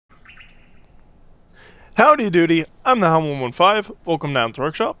Howdy doody, I'm the Hound 115, welcome down to the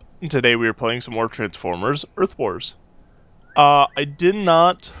workshop, and today we are playing some more Transformers Earth Wars. I did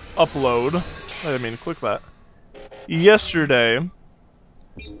not upload, I didn't mean to click that, yesterday,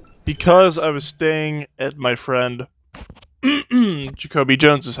 because I was staying at my friend Jacoby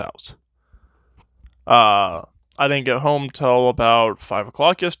Jones's house. I didn't get home till about 5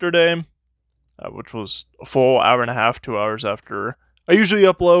 o'clock yesterday, which was a full hour and a half, 2 hours after I usually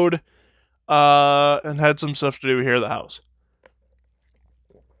upload. And had some stuff to do here at the house.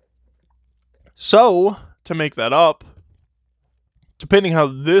 So, to make that up, depending how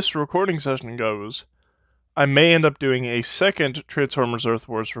this recording session goes, I may end up doing a second Transformers Earth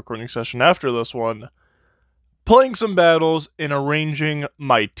Wars recording session after this one, playing some battles and arranging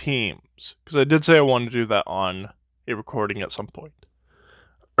my teams. Because I did say I wanted to do that on a recording at some point.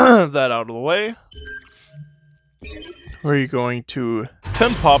 That out of the way. We're going to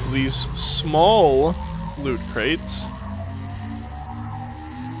 10 pop these small loot crates.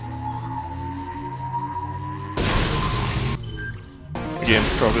 The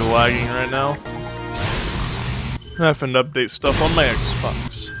game's probably lagging right now. I'm having to update stuff on my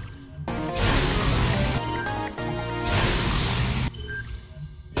Xbox.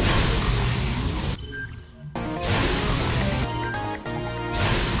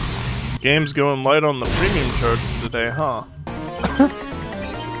 Game's going light on the premium charts today, huh?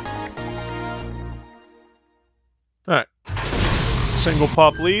 Alright. Single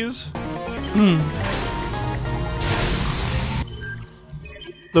pop Lees.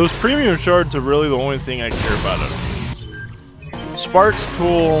 Those premium shards are really the only thing I care about out of these. Spark's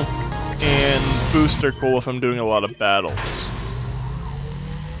cool, and Boost are cool if I'm doing a lot of battles.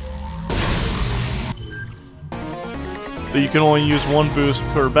 But you can only use one boost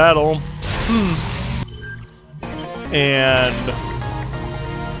per battle. And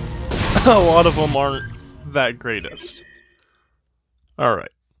a lot of them aren't that greatest.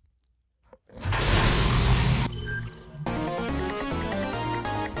 Alright.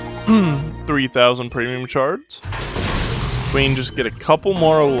 Hmm. 3,000 premium shards. We can just get a couple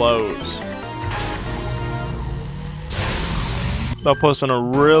more lows. That'll put us in a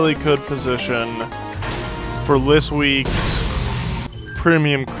really good position for this week's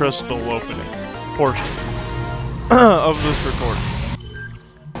premium crystal opening portion of this recording.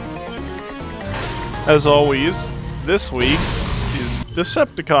 As always, this week is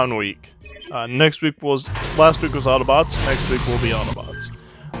Decepticon week. Last week was Autobots, next week will be Autobots.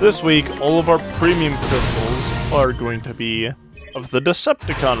 This week, all of our premium crystals are going to be of the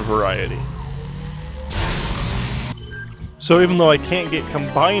Decepticon variety. So even though I can't get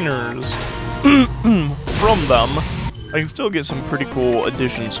combiners from them, I can still get some pretty cool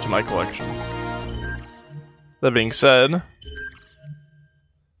additions to my collection. That being said,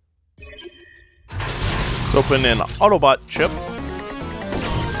 let's open an Autobot chip.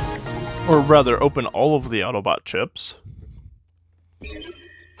 Or rather, open all of the Autobot chips. Then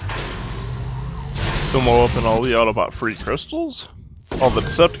we'll open all the Autobot free crystals, all the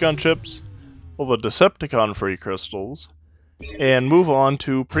Decepticon chips, all the Decepticon free crystals, and move on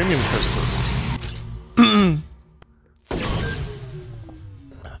to premium crystals.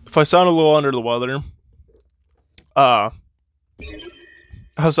 If I sound a little under the weather, I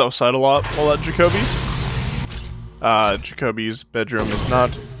was outside a lot while at Jacoby's. Jacoby's bedroom is not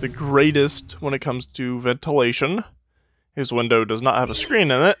the greatest when it comes to ventilation. His window does not have a screen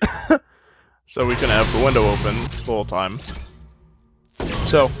in it, so we can have the window open the whole time.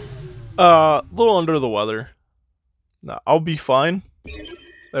 So, a little under the weather. No, I'll be fine.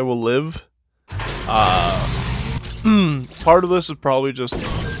 I will live. Part of this is probably just,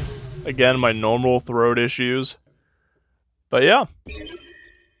 again, my normal throat issues. But yeah.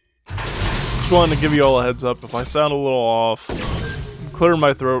 Just wanted to give you all a heads up. If I sound a little off, I'm clearing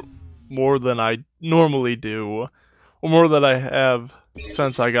my throat more than I normally do. Or more than I have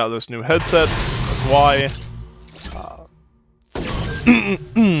since I got this new headset. That's why.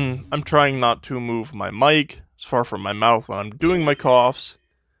 I'm trying not to move my mic as far from my mouth when I'm doing my coughs.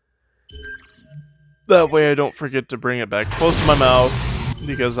 That way I don't forget to bring it back close to my mouth.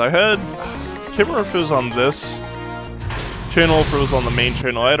 Because I can't remember if it was on this channel, if it was on the main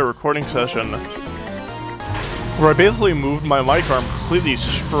channel. I had a recording session where I basically moved my mic arm completely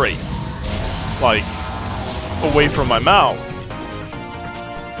straight. Like, away from my mouth.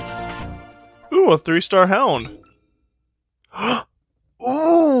 Ooh, a 3-star Hound.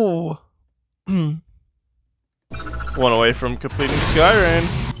 Ooh! One away from completing Skyrain.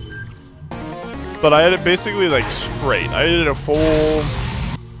 But I had it basically, like, straight. I did a full,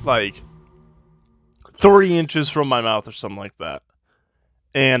 like, 30 inches from my mouth or something like that.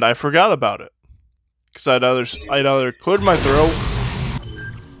 And I forgot about it. Because I'd either cleared my throat,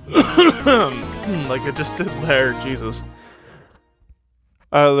 like I just did there, Jesus.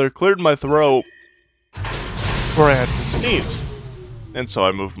 I either cleared my throat, or I had to sneeze. And so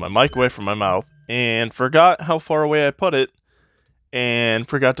I moved my mic away from my mouth, and forgot how far away I put it, and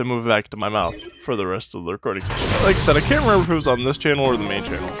forgot to move it back to my mouth for the rest of the recording session. Like I said, I can't remember if it was on this channel or the main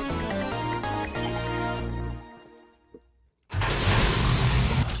channel.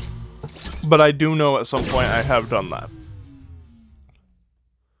 But I do know at some point I have done that.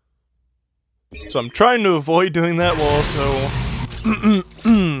 So I'm trying to avoid doing that while also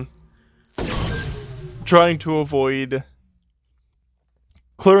trying to avoid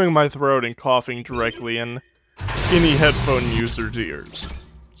clearing my throat and coughing directly in any headphone user's ears.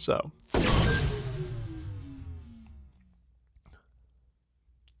 So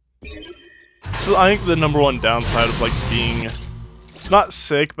I think the number one downside of like being not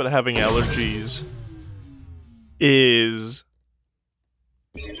sick but having allergies is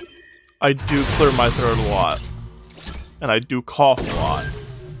I do clear my throat a lot and I do cough a lot,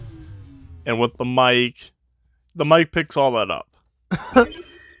 and with the mic picks all that up.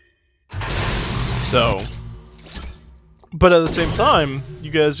 So, but at the same time,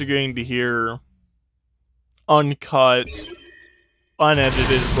 you guys are going to hear uncut,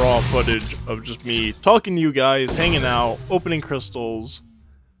 unedited, raw footage of just me talking to you guys, hanging out, opening crystals,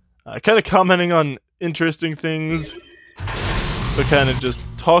 kind of commenting on interesting things, but kind of just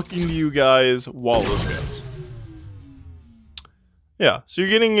talking to you guys while this goes. Yeah, so you're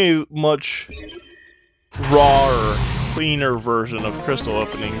getting a much rawer, cleaner version of crystal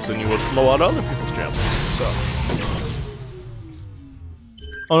openings than you would from a lot of other people's channels. So,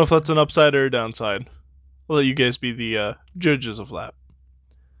 I don't know if that's an upside or a downside. I'll let you guys be the judges of that.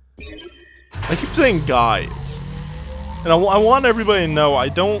 I keep saying guys, and I want everybody to know I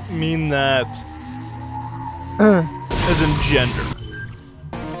don't mean that as in gender.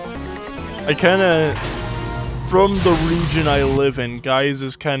 I kind of, from the region I live in, guys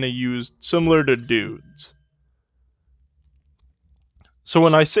is kind of used similar to dudes. So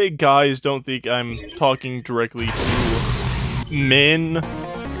when I say guys, don't think I'm talking directly to men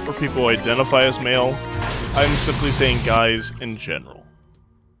or people who identify as male. I'm simply saying guys in general.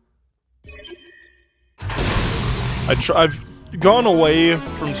 I've gone away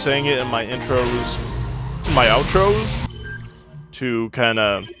from saying it in my intros, my outros, to kind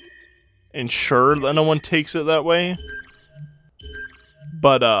of ensure that no one takes it that way.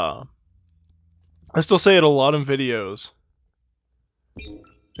 But I still say it a lot in videos.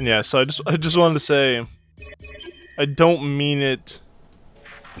 And yeah, so I just wanted to say I don't mean it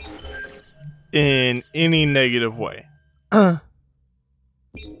in any negative way. I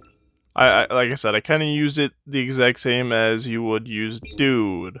like I said, I kind of use it the exact same as you would use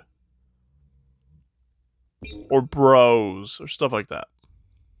dude or bros or stuff like that.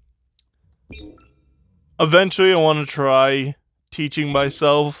 Eventually I want to try teaching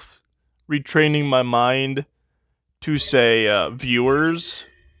myself, retraining my mind to say viewers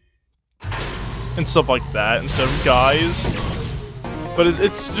and stuff like that instead of guys. But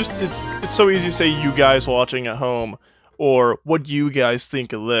it's so easy to say you guys watching at home, or what do you guys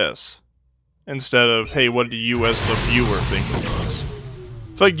think of this, instead of hey, what do you as the viewer think of this.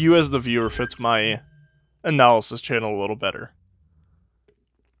 I feel like you as the viewer fits my analysis channel a little better.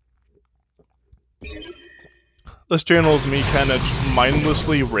 This channel is me kind of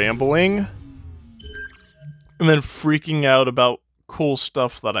mindlessly rambling and then freaking out about cool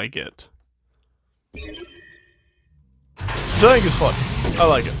stuff that I get. Which I think is fun. I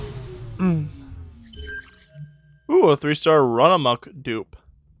like it. Ooh, a 3-star Run Amok dupe.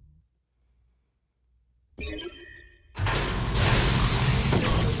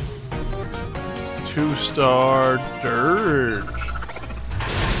 2-star Dirge.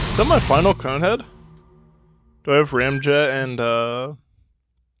 Is that my final Conehead? Do I have Ramjet and, oh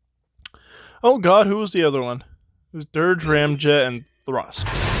god, who was the other one? It was Dirge, Ramjet, and Thrust.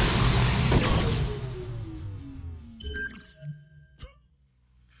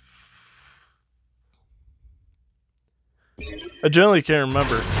 I generally can't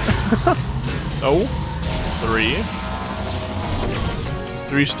remember. Oh, 3.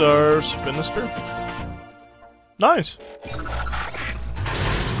 3-star Spinister. Nice.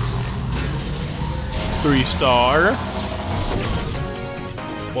 3-star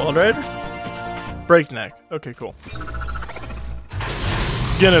Wild Rider? Breakneck. Okay, cool.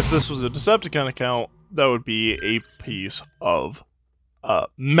 Again, if this was a Decepticon account, that would be a piece of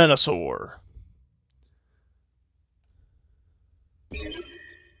Menasor. The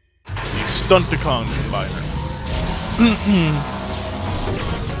Stunticon combiner.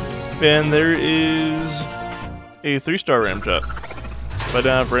 And there is a 3-star Ramjet. If I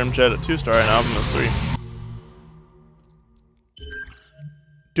didn't have Ramjet at 2-star, I now have him as 3.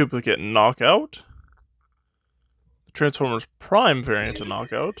 Duplicate Knockout. Transformers Prime variant of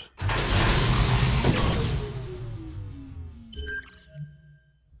Knockout.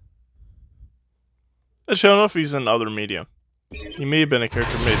 Actually, I don't know if he's in other media. He may have been a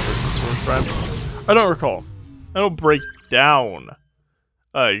character made for Transformers Prime. I don't recall. I know Breakdown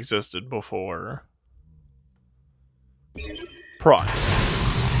existed before Prime.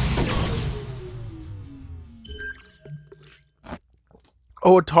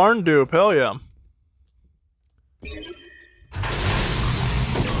 Oh, a Tarn dupe, hell yeah.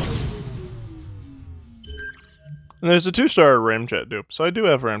 And there's a 2-star Ramjet dupe, so I do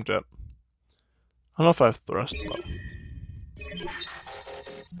have Ramjet. I don't know if I have Thrust though.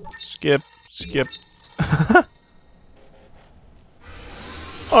 Skip.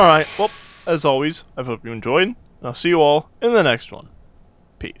 Alright, well, as always, I hope you enjoyed, and I'll see you all in the next one.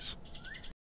 Peace.